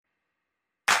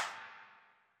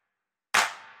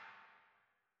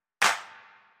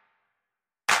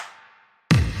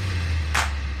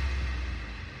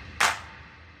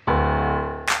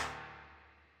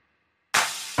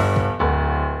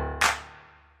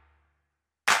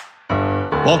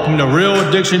Welcome to Real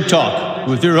Addiction Talk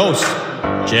with your host,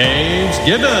 James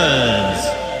Gibbons.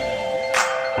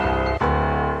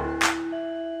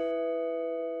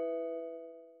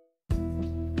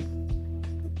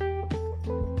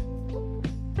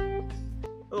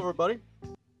 Hello, everybody,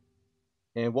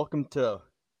 and welcome to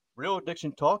Real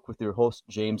Addiction Talk with your host,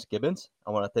 James Gibbons. I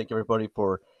want to thank everybody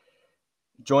for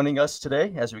joining us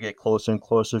today as we get closer and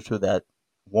closer to that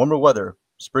warmer weather,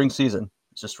 spring season.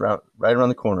 It's just right around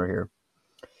the corner here.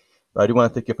 But I do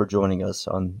want to thank you for joining us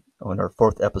on our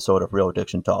fourth episode of Real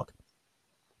Addiction Talk.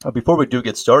 Before we do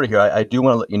get started here, I do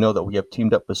want to let you know that we have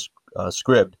teamed up with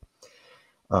Scribd,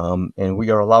 and we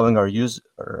are allowing our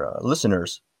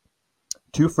listeners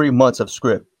 2 free months of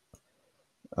Scribd.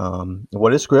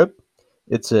 What is Scribd?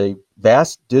 It's a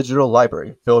vast digital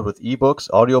library filled with ebooks,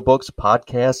 audiobooks,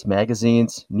 podcasts,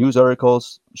 magazines, news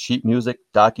articles, sheet music,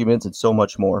 documents, and so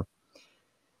much more.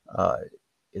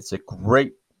 It's a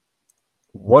great,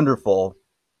 wonderful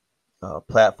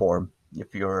platform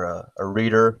if you're a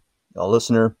reader, a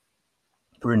listener,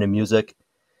 if you're into music,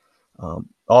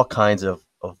 all kinds of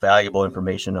valuable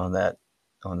information on that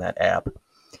app.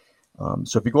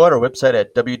 So if you go on our website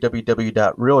at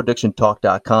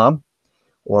www.realaddictiontalk.com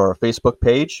or our Facebook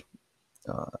page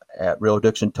at Real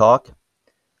Addiction Talk,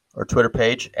 or Twitter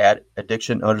page at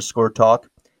addiction_talk,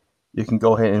 you can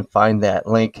go ahead and find that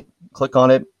link, click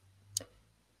on it,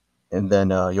 and then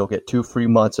you'll get 2 free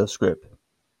months of Scribd.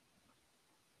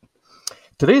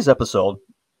 Today's episode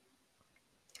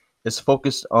is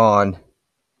focused on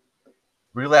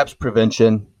relapse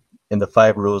prevention and the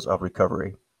 5 rules of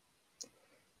recovery.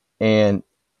 And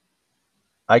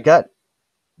I got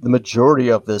the majority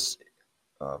of this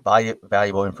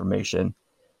valuable information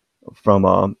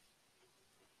from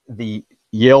the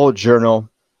Yale Journal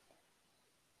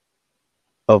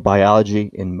of Biology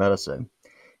and Medicine.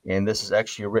 And this is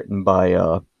actually written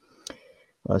by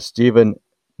Stephen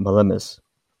Malimis.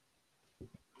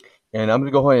 And I'm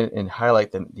going to go ahead and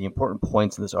highlight the important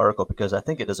points in this article because I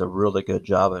think it does a really good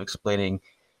job of explaining,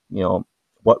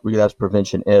 what relapse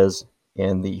prevention is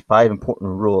and the 5 important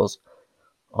rules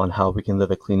on how we can live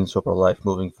a clean and sober life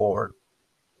moving forward.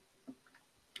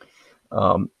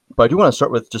 But I do want to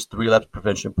start with just the relapse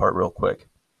prevention part real quick.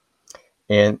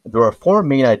 And there are 4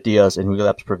 main ideas in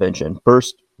relapse prevention.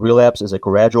 First, relapse is a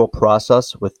gradual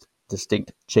process with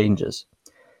distinct changes.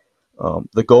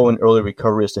 The goal in early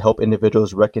recovery is to help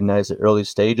individuals recognize the early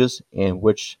stages in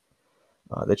which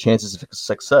the chances of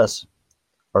success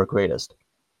are greatest.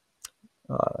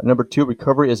 Number 2,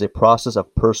 recovery is a process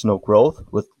of personal growth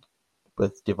with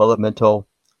developmental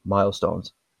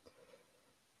milestones.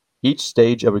 Each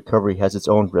stage of recovery has its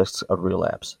own risks of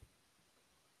relapse.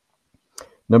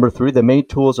 Number 3, the main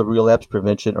tools of relapse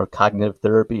prevention are cognitive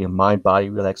therapy and mind-body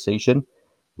relaxation,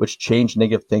 which change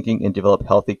negative thinking and develop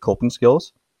healthy coping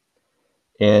skills.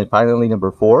 And finally, number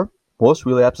 4, most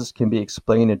relapses can be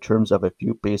explained in terms of a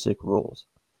few basic rules.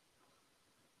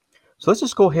 So let's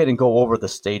just go ahead and go over the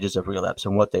stages of relapse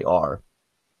and what they are.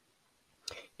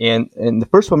 And the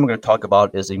first one we're going to talk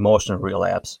about is emotional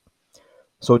relapse.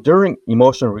 So during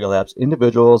emotional relapse,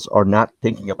 individuals are not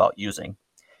thinking about using.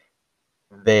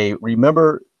 They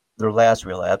remember their last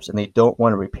relapse and they don't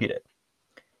want to repeat it.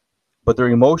 But their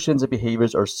emotions and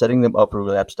behaviors are setting them up for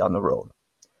relapse down the road.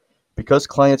 Because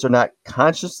clients are not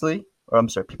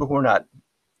people who are not,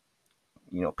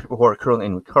 people who are currently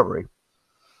in recovery,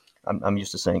 I'm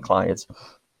used to saying clients,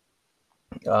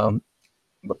 but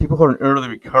people who are in early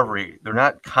recovery, they're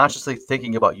not consciously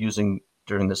thinking about using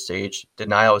during this stage.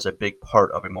 Denial is a big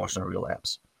part of emotional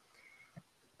relapse.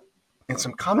 And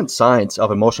some common signs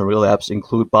of emotional relapse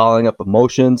include bottling up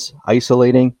emotions,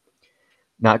 isolating,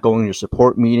 not going to your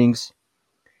support meetings,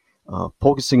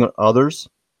 focusing on others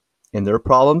and their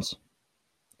problems,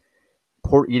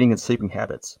 poor eating and sleeping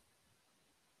habits.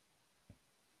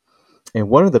 And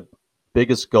one of the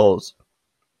biggest goals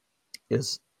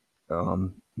is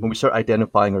when we start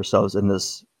identifying ourselves in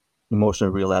this emotional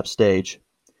relapse stage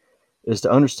is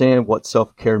to understand what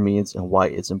self-care means and why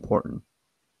it's important.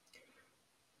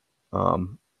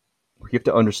 We have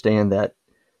to understand that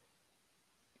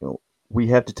we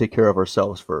have to take care of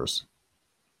ourselves first.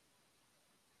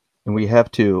 And we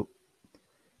have to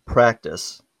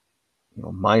practice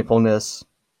mindfulness,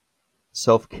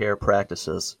 self-care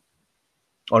practices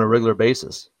on a regular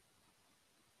basis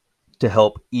to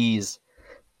help ease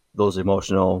those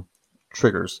emotional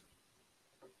triggers.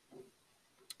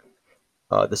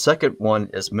 The second one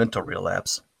is mental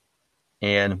relapse.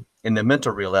 And in the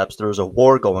mental relapse, there's a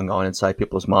war going on inside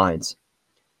people's minds.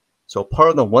 So part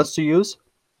of them wants to use,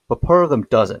 but part of them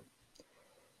doesn't.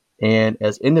 And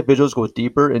as individuals go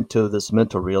deeper into this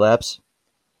mental relapse,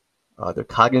 their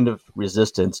cognitive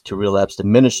resistance to relapse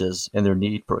diminishes and their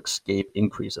need for escape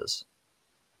increases.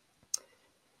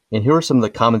 And here are some of the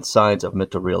common signs of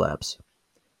mental relapse: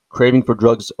 craving for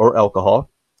drugs or alcohol,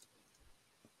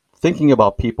 thinking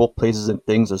about people, places, and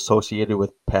things associated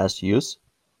with past use,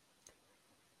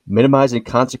 minimizing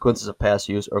consequences of past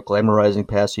use or glamorizing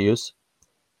past use,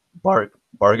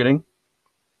 bargaining,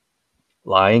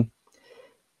 lying,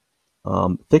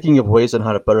 thinking of ways on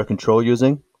how to better control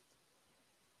using,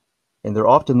 and they're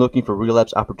often looking for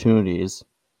relapse opportunities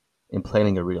in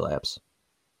planning a relapse.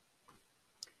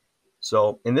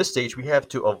 So in this stage, we have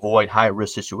to avoid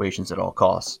high-risk situations at all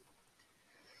costs.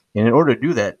 And in order to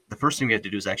do that, the first thing we have to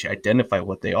do is actually identify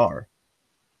what they are,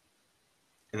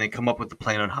 and then come up with a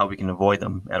plan on how we can avoid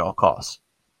them at all costs.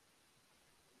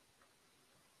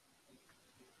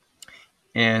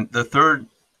 And the third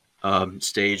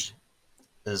stage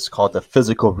is called the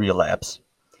physical relapse.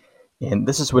 And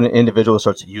this is when an individual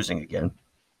starts using again.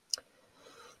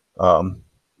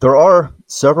 There are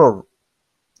several,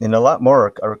 and a lot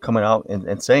more are coming out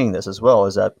and saying this as well,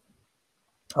 is that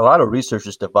a lot of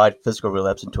researchers divide physical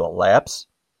relapse into a lapse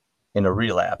and a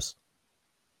relapse.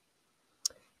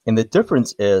 And the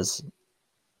difference is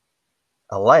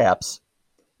a lapse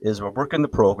is we're working the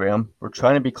program, we're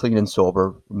trying to be clean and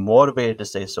sober, we're motivated to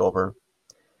stay sober,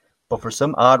 but for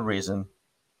some odd reason,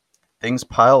 things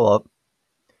pile up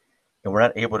and we're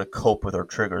not able to cope with our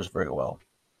triggers very well.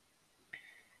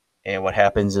 And what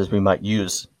happens is we might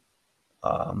use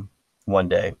one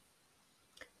day,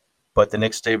 but the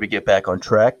next day we get back on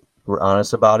track, we're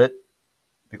honest about it,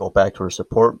 we go back to our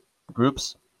support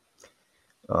groups,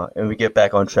 and we get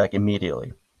back on track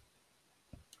immediately.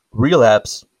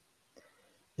 Relapse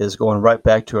is going right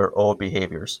back to our old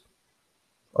behaviors,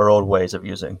 our old ways of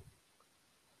using.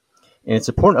 And it's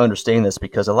important to understand this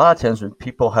because a lot of times when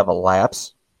people have a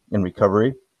lapse in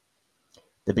recovery,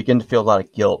 they begin to feel a lot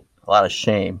of guilt, a lot of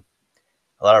shame,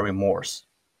 a lot of remorse.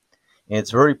 And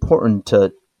it's very important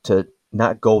to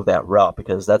not go that route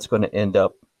because that's going to end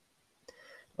up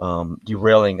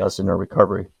derailing us in our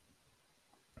recovery.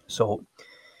 So,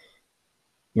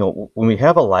 when we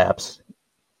have a lapse,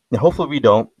 and hopefully we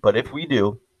don't, but if we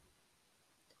do,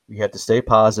 we have to stay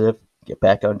positive, get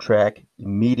back on track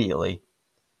immediately,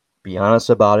 be honest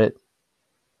about it,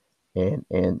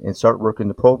 and start working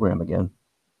the program again.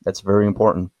 That's very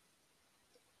important.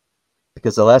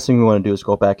 Because the last thing we want to do is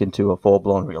go back into a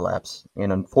full-blown relapse.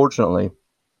 And unfortunately,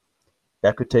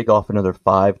 that could take off another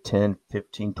 5, 10,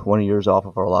 15, 20 years off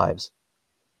of our lives.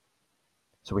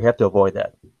 So we have to avoid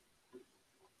that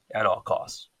at all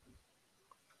costs.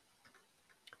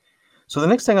 So the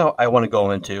next thing I want to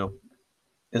go into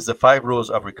is the 5 rules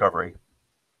of recovery.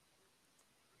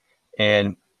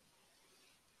 And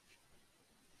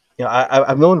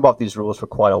I've known about these rules for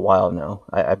quite a while now.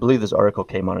 I believe this article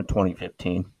came out in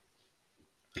 2015.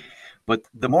 But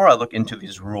the more I look into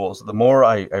these rules, the more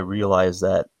I realize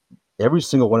that every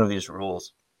single one of these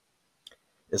rules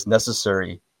is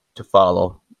necessary to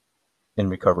follow in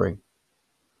recovery.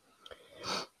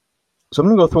 So I'm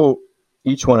going to go through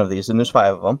each one of these, and there's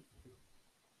 5 of them.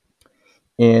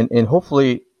 And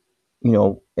hopefully,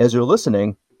 as you're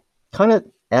listening, kind of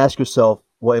ask yourself,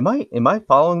 well, am I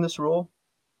following this rule?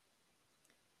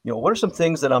 What are some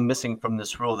things that I'm missing from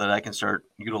this rule that I can start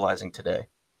utilizing today?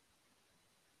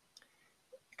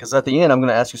 Because at the end, I'm going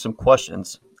to ask you some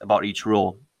questions about each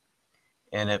rule.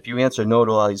 And if you answer no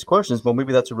to all these questions, well,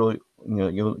 maybe that's a rule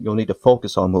you'll need to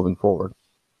focus on moving forward.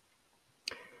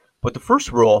 But the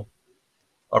first rule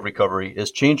of recovery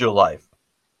is change your life.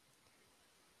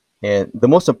 And the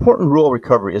most important rule of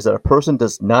recovery is that a person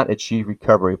does not achieve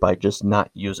recovery by just not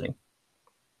using.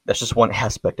 That's just one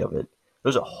aspect of it.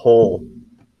 There's a whole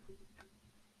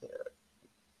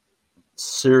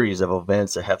series of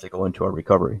events that have to go into our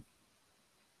recovery.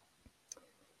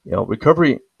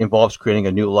 Recovery involves creating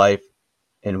a new life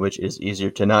in which it is easier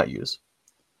to not use.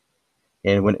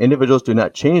 And when individuals do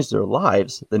not change their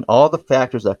lives, then all the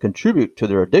factors that contribute to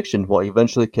their addiction will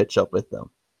eventually catch up with them.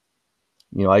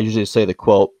 I usually say the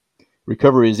quote,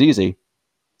 recovery is easy.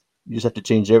 You just have to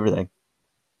change everything.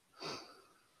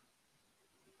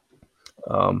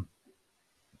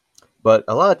 But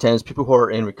a lot of times people who are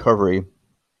in recovery,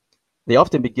 they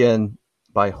often begin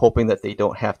by hoping that they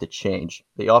don't have to change.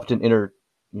 They often enter,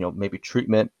 maybe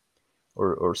treatment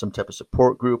or some type of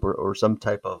support group or some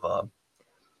type of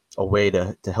a way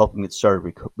to help them get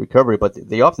started recovery. But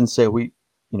they often say, I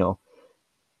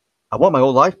want my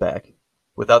old life back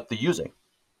without the using.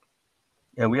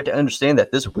 And we have to understand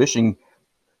that this wishing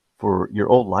for your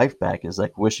old life back is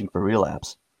like wishing for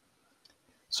relapse.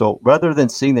 So rather than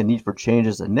seeing the need for change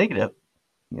as a negative,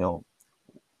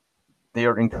 they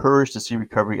are encouraged to see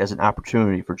recovery as an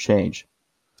opportunity for change.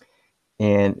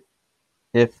 And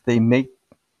if they make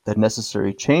the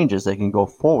necessary changes, they can go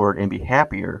forward and be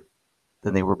happier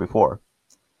than they were before.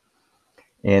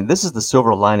 And this is the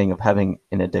silver lining of having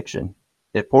an addiction.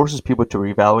 It forces people to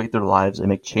reevaluate their lives and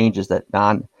make changes that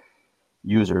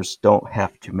non-users don't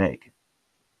have to make.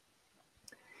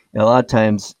 And a lot of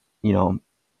times,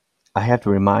 I have to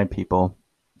remind people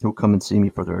who come and see me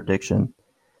for their addiction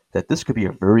that this could be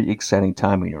a very exciting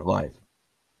time in your life,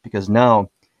 because now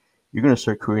you're going to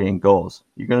start creating goals.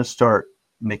 You're going to start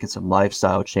making some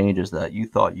lifestyle changes that you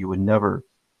thought you would never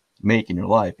make in your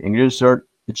life. And you're going to start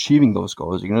achieving those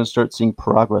goals. You're going to start seeing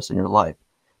progress in your life.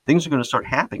 Things are going to start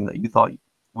happening that you thought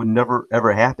would never,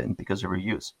 ever happen because of your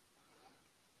use.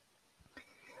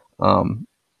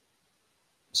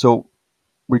 So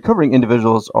recovering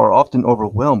individuals are often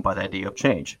overwhelmed by the idea of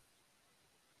change.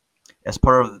 As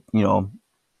part of,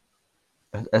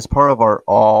 our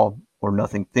all or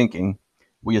nothing thinking,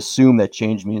 we assume that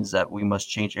change means that we must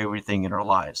change everything in our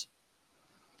lives.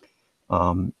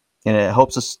 And it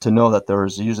helps us to know that there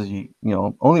is usually,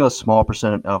 only a small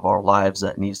percent of our lives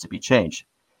that needs to be changed.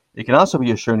 It can also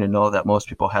be assuring to know that most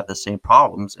people have the same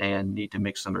problems and need to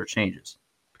make similar changes,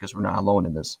 because we're not alone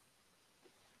in this.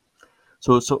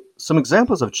 So some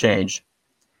examples of change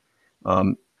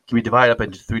can be divided up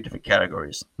into 3 different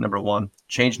categories. Number 1,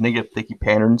 change negative thinking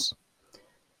patterns.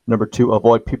 Number 2,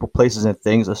 avoid people, places, and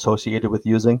things associated with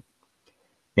using.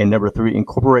 And number 3,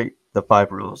 incorporate the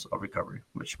 5 rules of recovery,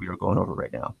 which we are going over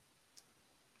right now.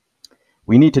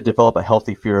 We need to develop a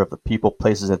healthy fear of the people,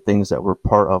 places, and things that we're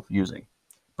part of using.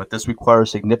 But this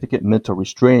requires significant mental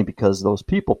restraint because those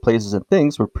people, places, and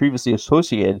things were previously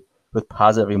associated with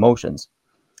positive emotions.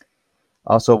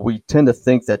 Also, we tend to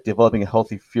think that developing a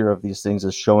healthy fear of these things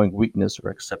is showing weakness or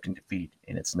accepting defeat,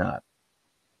 and it's not.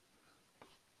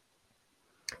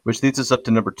 Which leads us up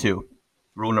to number 2.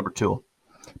 Rule number 2.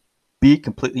 Be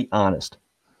completely honest.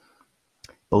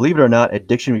 Believe it or not,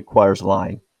 addiction requires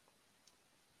lying.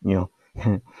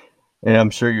 And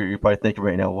I'm sure you're probably thinking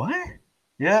right now, what?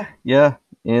 Yeah.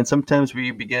 And sometimes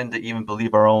we begin to even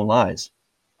believe our own lies.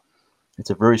 It's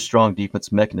a very strong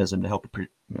defense mechanism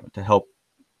to help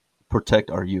protect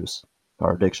our use,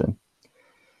 our addiction.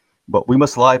 But we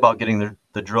must lie about getting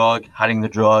the drug, hiding the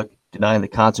drug, denying the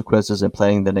consequences, and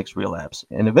planning the next relapse.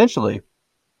 And eventually,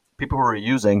 people who are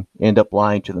using end up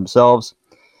lying to themselves.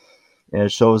 And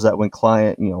it shows that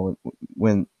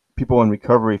when people in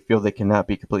recovery feel they cannot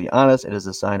be completely honest, it is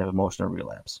a sign of emotional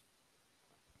relapse.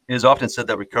 It is often said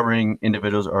that recovering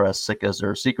individuals are as sick as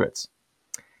their secrets.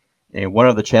 And one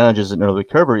of the challenges in early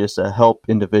recovery is to help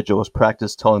individuals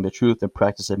practice telling the truth and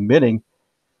practice admitting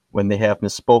when they have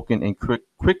misspoken and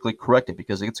quickly correct it,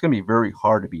 because it's going to be very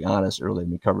hard to be honest early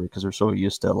in recovery because we're so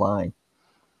used to lying.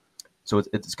 So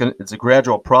it's a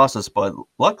gradual process, but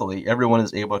luckily everyone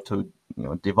is able to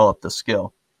develop the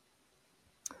skill.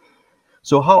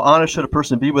 So how honest should a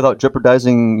person be without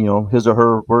jeopardizing his or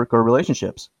her work or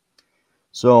relationships?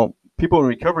 So people in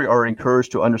recovery are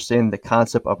encouraged to understand the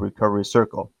concept of recovery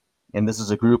circle. And this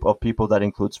is a group of people that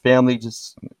includes family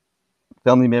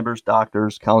members,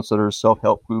 doctors, counselors,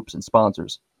 self-help groups, and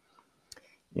sponsors.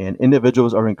 And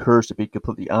individuals are encouraged to be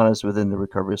completely honest within the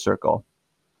recovery circle.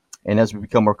 And as we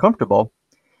become more comfortable,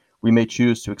 we may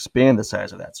choose to expand the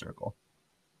size of that circle.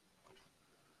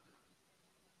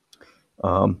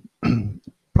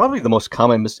 Probably the most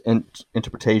common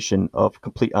misinterpretation of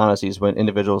complete honesty is when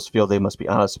individuals feel they must be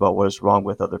honest about what is wrong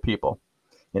with other people.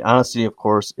 And honesty, of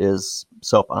course, is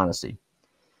self-honesty.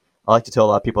 I like to tell a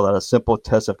lot of people that a simple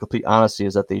test of complete honesty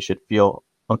is that they should feel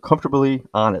uncomfortably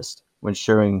honest when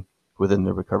sharing within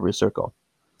the recovery circle.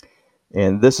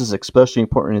 And this is especially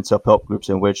important in self-help groups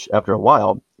in which, after a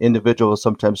while, individuals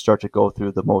sometimes start to go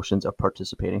through the motions of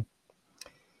participating.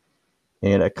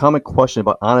 And a common question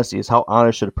about honesty is how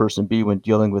honest should a person be when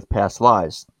dealing with past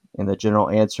lies? And the general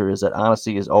answer is that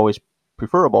honesty is always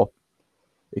preferable,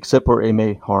 except where it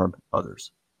may harm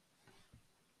others.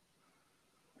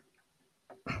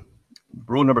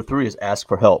 Rule number 3 is ask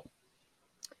for help.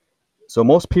 So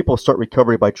most people start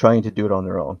recovery by trying to do it on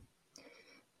their own.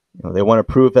 They want to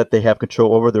prove that they have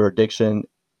control over their addiction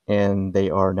and they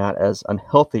are not as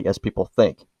unhealthy as people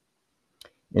think.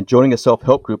 And joining a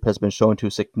self-help group has been shown to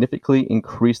significantly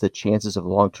increase the chances of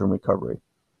long-term recovery.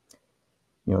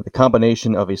 The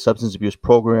combination of a substance abuse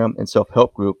program and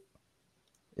self-help group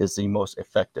is the most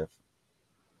effective.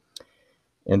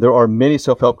 And there are many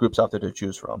self-help groups out there to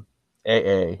choose from.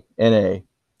 AA, NA,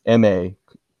 MA,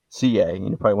 CA,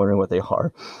 you're probably wondering what they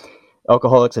are.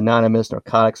 Alcoholics Anonymous,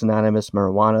 Narcotics Anonymous,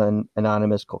 Marijuana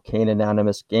Anonymous, Cocaine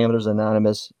Anonymous, Gamblers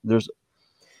Anonymous. There's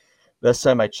Last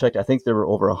time I checked, I think there were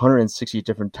over 160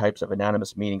 different types of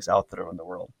anonymous meetings out there in the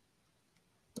world.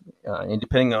 And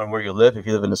depending on where you live, if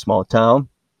you live in a small town,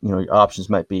 your options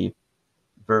might be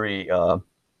very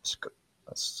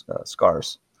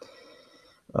scarce.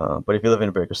 But if you live in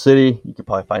a bigger city, you could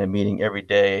probably find a meeting every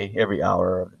day, every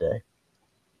hour of the day.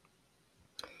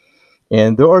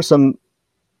 And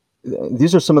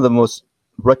these are some of the most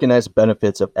recognized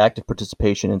benefits of active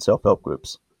participation in self-help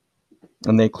groups.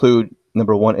 And they include,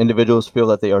 number one, individuals feel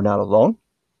that they are not alone.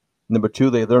 Number two,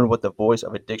 they learn what the voice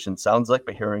of addiction sounds like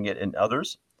by hearing it in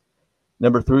others.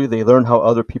 Number three, they learn how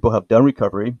other people have done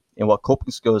recovery and what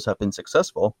coping skills have been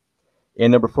successful.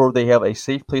 And number four, they have a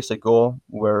safe place to go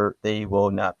where they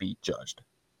will not be judged.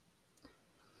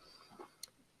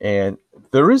 And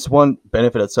there is one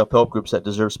benefit of self-help groups that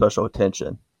deserves special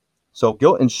attention. So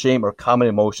guilt and shame are common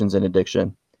emotions in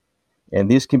addiction. And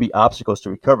these can be obstacles to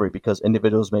recovery because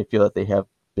individuals may feel that they have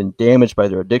been damaged by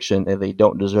their addiction and they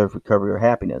don't deserve recovery or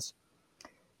happiness.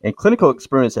 And clinical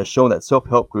experience has shown that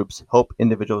self-help groups help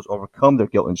individuals overcome their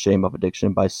guilt and shame of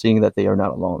addiction by seeing that they are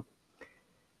not alone.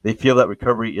 They feel that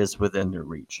recovery is within their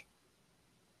reach.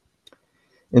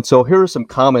 And so here are some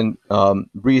common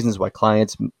reasons why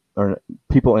clients or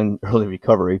people in early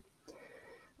recovery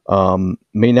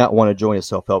may not want to join a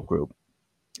self-help group.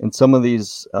 And some of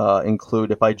these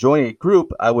include, if I join a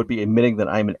group, I would be admitting that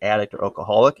I'm an addict or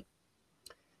alcoholic.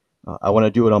 I want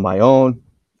to do it on my own.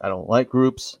 I don't like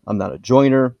groups. I'm not a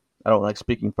joiner. I don't like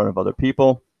speaking in front of other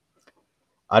people.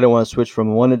 I don't want to switch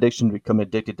from one addiction to become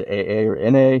addicted to AA or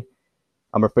NA.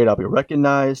 I'm afraid I'll be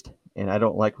recognized, and I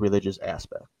don't like religious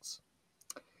aspects.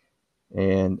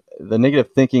 And the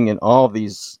negative thinking in all of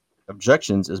these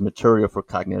objections is material for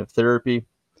cognitive therapy.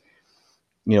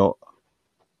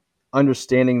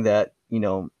 Understanding that,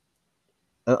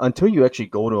 until you actually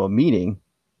go to a meeting,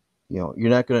 you're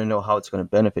not going to know how it's going to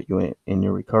benefit you in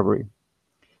your recovery.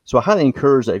 So I highly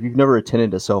encourage that if you've never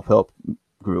attended a self-help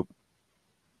group,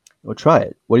 try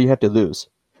it. What do you have to lose?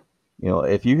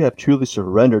 If you have truly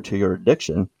surrendered to your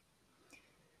addiction,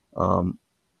 you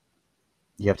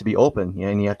have to be open,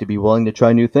 and you have to be willing to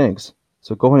try new things.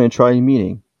 So go ahead and try a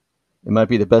meeting. It might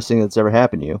be the best thing that's ever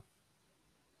happened to you.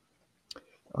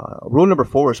 Rule number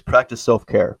 4 is practice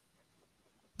self-care.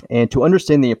 And to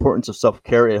understand the importance of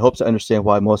self-care, it helps to understand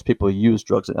why most people use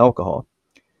drugs and alcohol.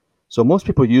 So most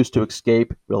people use to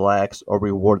escape, relax, or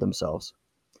reward themselves.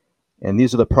 And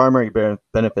these are the primary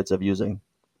benefits of using.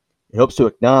 It helps to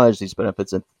acknowledge these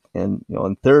benefits and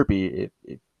in therapy,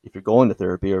 if you're going to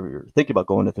therapy or you're thinking about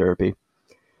going to therapy,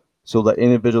 so that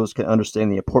individuals can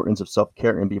understand the importance of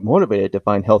self-care and be motivated to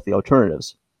find healthy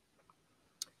alternatives.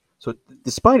 So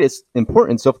despite its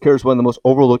importance, self-care is one of the most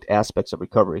overlooked aspects of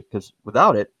recovery because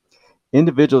without it,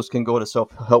 individuals can go to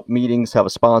self-help meetings, have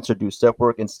a sponsor, do step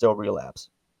work, and still relapse.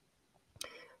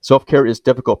 Self-care is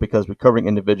difficult because recovering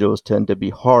individuals tend to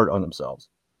be hard on themselves.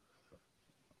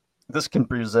 This can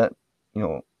present,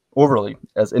 overly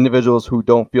as individuals who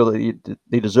don't feel that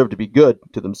they deserve to be good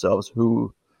to themselves,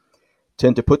 who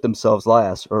tend to put themselves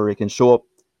last, or it can show up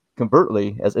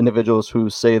covertly as individuals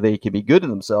who say they can be good to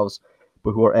themselves,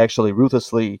 but who are actually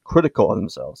ruthlessly critical of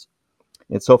themselves.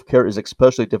 And self-care is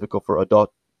especially difficult for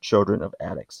adult children of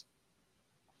addicts.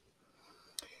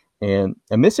 And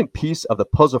a missing piece of the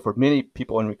puzzle for many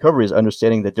people in recovery is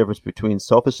understanding the difference between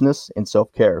selfishness and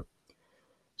self-care.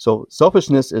 So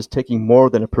selfishness is taking more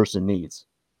than a person needs.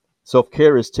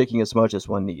 Self-care is taking as much as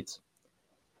one needs.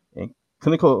 And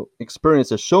clinical experience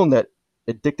has shown that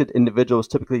addicted individuals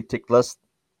typically take less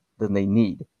than they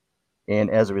need.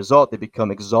 And as a result, they become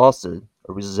exhausted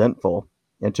or resentful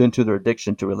and turn to their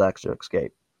addiction to relax or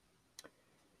escape.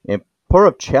 And part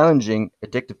of challenging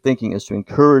addictive thinking is to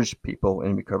encourage people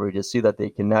in recovery to see that they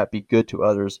cannot be good to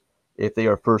others if they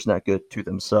are first not good to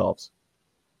themselves.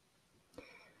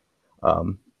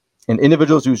 And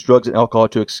individuals use drugs and alcohol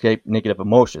to escape negative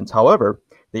emotions. However,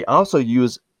 they also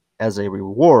use as a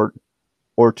reward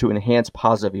or to enhance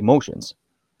positive emotions.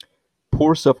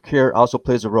 Poor self-care also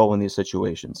plays a role in these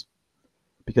situations.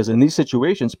 Because in these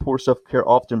situations, poor self-care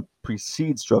often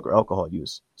precedes drug or alcohol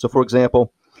use. So for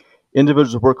example,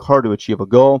 individuals work hard to achieve a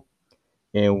goal,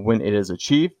 and when it is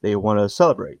achieved, they want to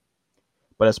celebrate.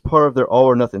 But as part of their all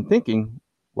or nothing thinking,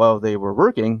 while they were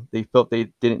working, they felt they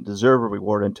didn't deserve a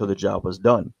reward until the job was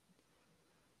done.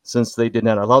 Since they did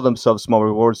not allow themselves small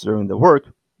rewards during the work,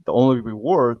 the only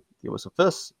reward that would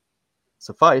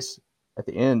suffice at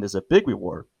the end is a big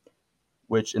reward,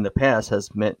 which in the past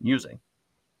has meant using.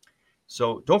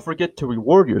 So don't forget to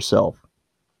reward yourself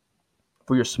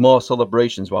for your small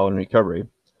celebrations while in recovery.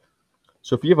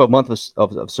 So if you have a month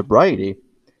of sobriety,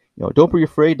 don't be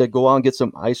afraid to go out and get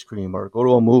some ice cream or go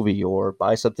to a movie or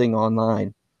buy something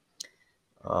online.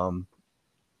 Um,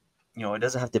 it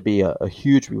doesn't have to be a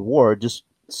huge reward, just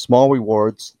small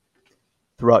rewards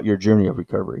throughout your journey of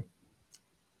recovery.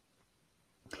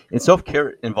 And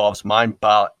self-care involves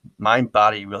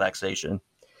mind-body relaxation.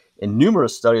 And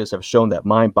numerous studies have shown that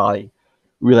mind-body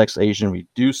relaxation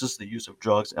reduces the use of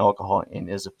drugs and alcohol and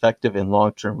is effective in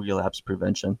long-term relapse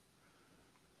prevention.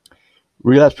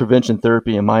 Relapse prevention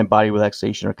therapy and mind-body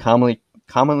relaxation are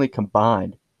commonly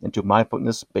combined into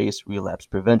mindfulness-based relapse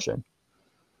prevention.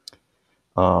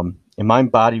 And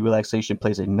mind-body relaxation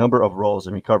plays a number of roles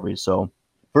in recovery. So,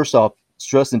 first off,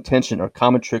 stress and tension are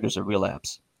common triggers of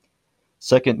relapse.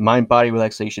 Second, mind-body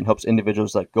relaxation helps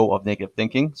individuals let go of negative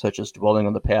thinking, such as dwelling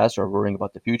on the past or worrying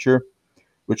about the future,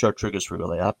 which are triggers for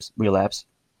relapse.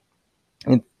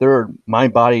 And third,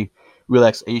 mind-body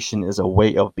relaxation is a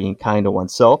way of being kind to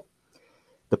oneself.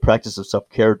 The practice of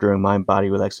self-care during mind-body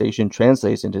relaxation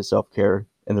translates into self-care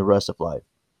in the rest of life.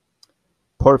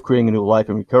 Part of creating a new life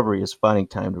in recovery is finding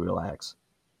time to relax.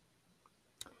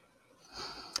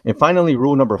 And finally,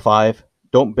 rule number 5,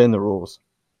 don't bend the rules.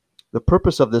 The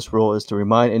purpose of this rule is to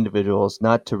remind individuals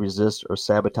not to resist or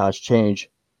sabotage change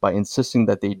by insisting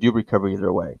that they do recovery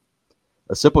their way.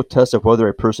 A simple test of whether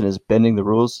a person is bending the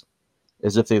rules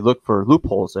is if they look for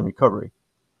loopholes in recovery.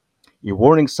 A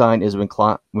warning sign is when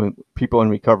people in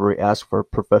recovery ask for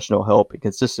professional help and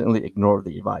consistently ignore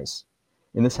the advice.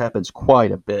 And this happens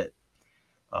quite a bit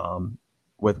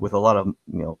with a lot of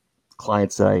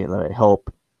clients that I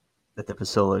help at the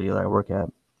facility that I work at.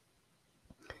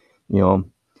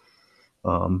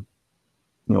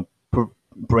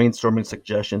 Brainstorming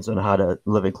suggestions on how to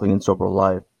live a clean and sober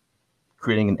life,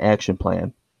 creating an action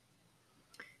plan,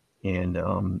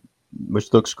 and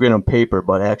which looks great on paper,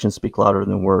 but actions speak louder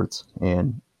than words.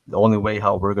 And the only way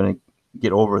how we're going to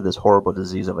get over this horrible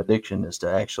disease of addiction is to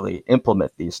actually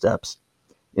implement these steps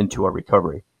into our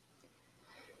recovery.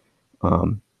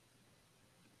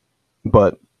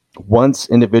 But once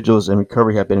individuals in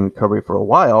recovery have been in recovery for a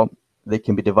while, they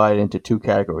can be divided into two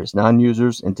categories: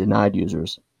 non-users and denied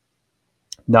users.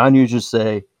 Non-users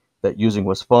say that using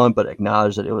was fun, but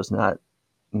acknowledge that it was not,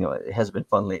 it hasn't been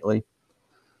fun lately,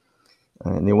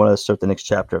 and they want to start the next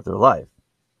chapter of their life.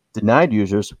 Denied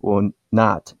users will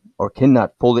not or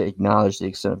cannot fully acknowledge the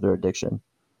extent of their addiction.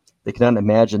 They cannot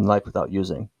imagine life without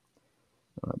using.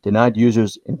 Denied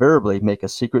users invariably make a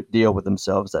secret deal with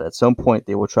themselves that at some point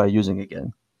they will try using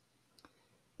again.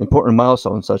 Important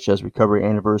milestones such as recovery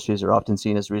anniversaries are often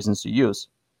seen as reasons to use.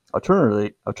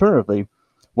 Alternatively,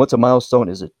 once a milestone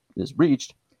is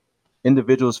reached,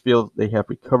 individuals feel they have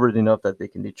recovered enough that they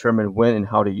can determine when and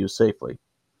how to use safely.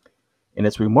 And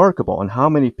it's remarkable on how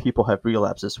many people have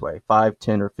relapsed this way, 5,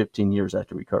 10, or 15 years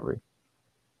after recovery.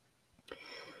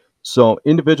 So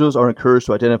individuals are encouraged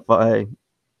to identify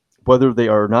whether they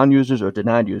are non-users or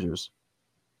denied users.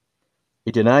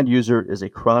 A denied user is in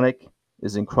chronic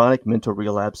mental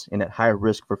relapse and at high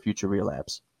risk for future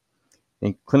relapse.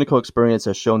 And clinical experience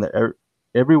has shown that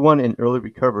everyone in early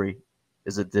recovery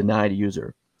is a denied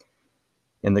user.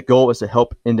 And the goal is to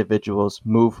help individuals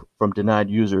move from denied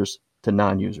users to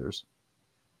non-users.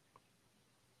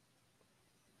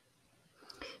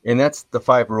 And that's the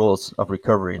 5 rules of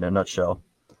recovery in a nutshell.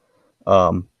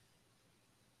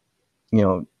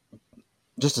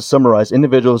 Just to summarize,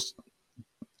 individuals,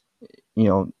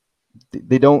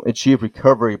 they don't achieve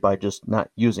recovery by just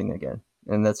not using again.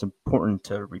 And that's important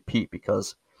to repeat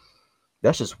because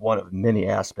that's just one of many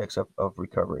aspects of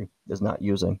recovery, is not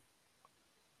using.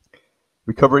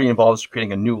 Recovery involves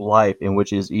creating a new life in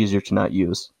which it is easier to not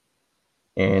use.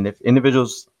 And if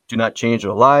individuals do not change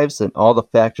their lives, then all the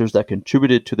factors that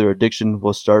contributed to their addiction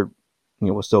will still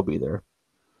be there,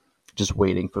 just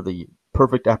waiting for the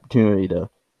perfect opportunity to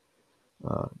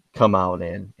come out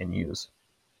and use.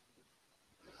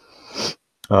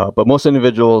 But most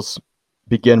individuals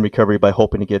begin recovery by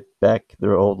hoping to get back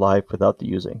their old life without the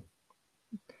using.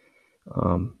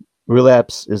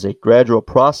 Relapse is a gradual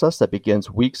process that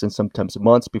begins weeks and sometimes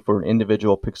months before an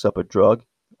individual picks up a drug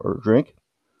or a drink.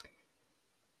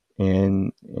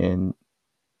 And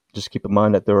just keep in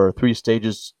mind that there are 3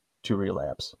 stages to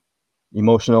relapse: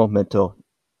 emotional, mental,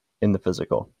 and the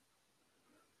physical.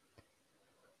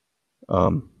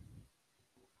 So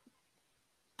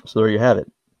there you have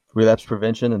it: relapse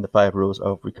prevention and the 5 rules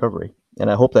of recovery. And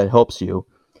I hope that helps you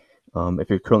if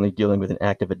you're currently dealing with an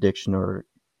active addiction, or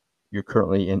you're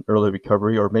currently in early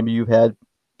recovery, or maybe you've had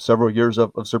several years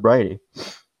of sobriety.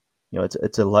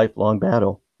 It's a lifelong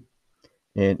battle.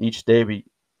 And each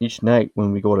night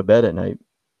when we go to bed at night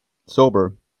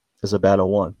sober is a battle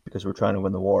won, because we're trying to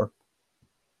win the war.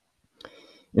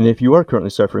 And if you are currently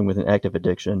suffering with an active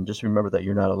addiction, just remember that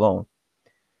you're not alone.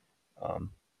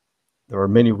 there are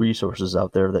many resources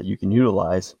out there that you can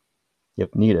utilize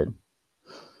if needed.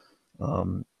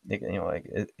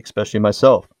 Especially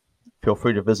myself, feel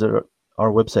free to visit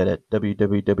our website at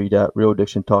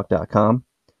www.realaddictiontalk.com,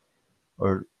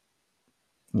 or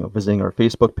visiting our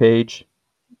Facebook page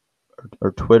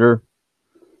or Twitter.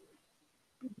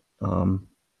 And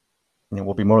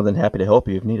we'll be more than happy to help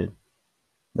you if needed.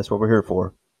 That's what we're here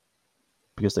for,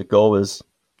 because the goal is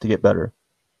to get better,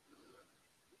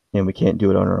 and we can't do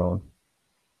it on our own.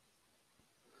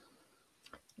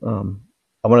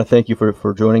 I want to thank you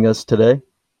for joining us today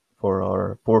for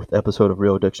our 4th episode of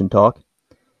Real Addiction Talk.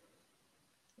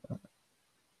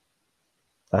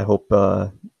 I hope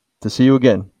to see you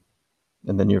again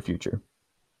in the near future.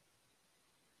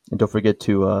 And don't forget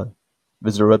to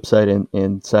visit our website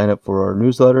and sign up for our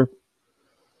newsletter,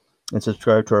 and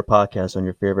subscribe to our podcast on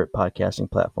your favorite podcasting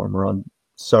platform. We're on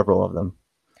several of them.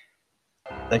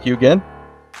 Thank you again.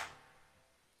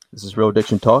 This is Real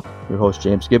Addiction Talk. Your host,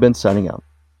 James Gibbons, signing out.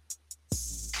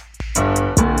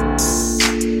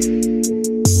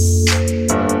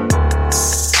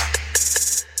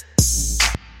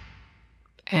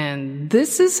 And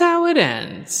this is how it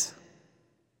ends.